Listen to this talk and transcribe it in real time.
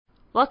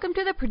Welcome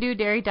to the Purdue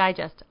Dairy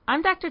Digest.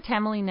 I'm Dr.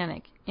 Tamalee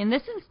Nennick. In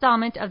this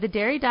installment of the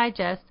Dairy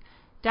Digest,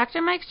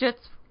 Dr. Mike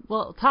Schutz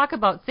will talk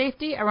about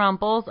safety around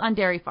bulls on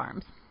dairy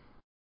farms.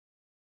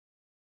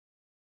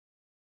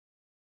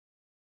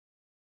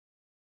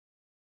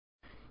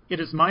 It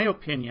is my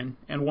opinion,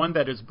 and one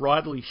that is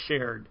broadly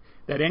shared,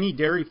 that any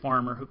dairy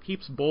farmer who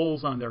keeps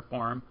bulls on their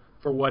farm,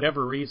 for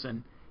whatever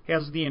reason,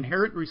 has the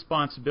inherent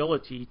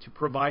responsibility to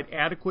provide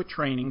adequate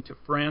training to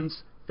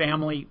friends,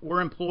 family,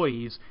 or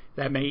employees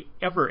that may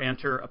ever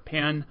enter a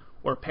pen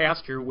or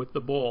pasture with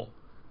the bull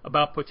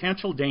about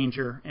potential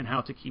danger and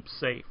how to keep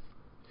safe.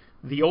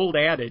 The old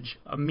adage,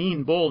 a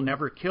mean bull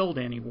never killed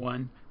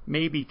anyone,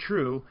 may be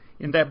true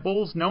in that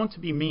bulls known to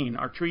be mean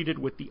are treated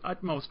with the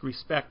utmost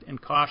respect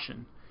and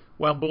caution,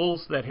 while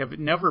bulls that have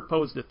never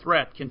posed a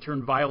threat can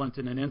turn violent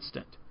in an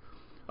instant.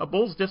 A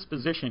bull's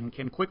disposition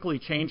can quickly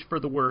change for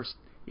the worst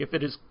if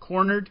it is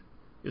cornered,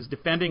 is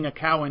defending a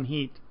cow in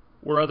heat,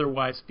 or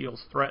otherwise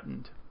feels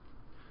threatened.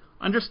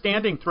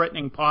 Understanding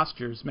threatening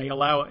postures may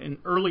allow an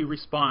early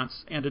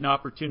response and an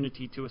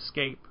opportunity to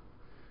escape.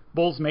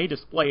 Bulls may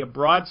display a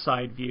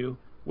broadside view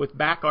with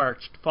back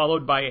arched,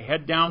 followed by a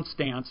head-down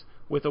stance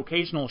with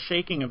occasional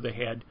shaking of the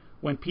head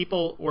when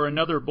people or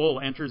another bull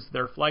enters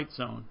their flight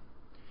zone.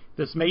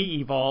 This may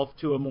evolve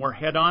to a more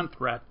head-on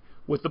threat,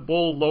 with the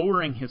bull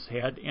lowering his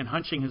head and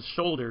hunching his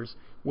shoulders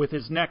with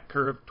his neck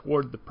curved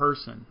toward the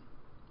person.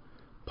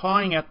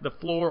 Pawing at the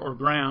floor or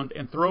ground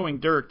and throwing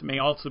dirt may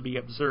also be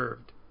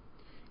observed.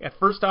 At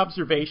first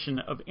observation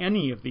of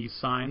any of these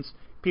signs,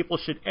 people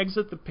should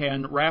exit the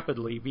pen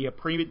rapidly via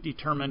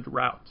predetermined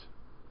route.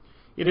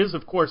 It is,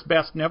 of course,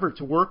 best never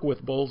to work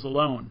with bulls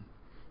alone.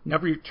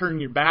 Never turn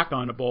your back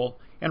on a bull,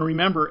 and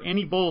remember,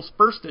 any bull's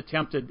first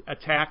attempted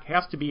attack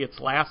has to be its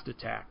last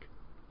attack.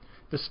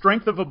 The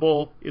strength of a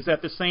bull is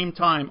at the same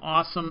time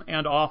awesome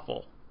and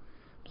awful.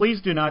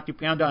 Please do not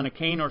depend on a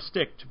cane or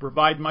stick to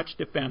provide much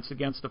defense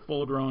against a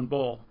full-grown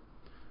bull.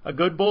 A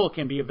good bull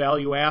can be a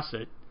value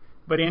asset,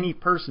 but any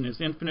person is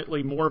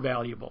infinitely more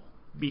valuable.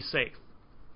 Be safe.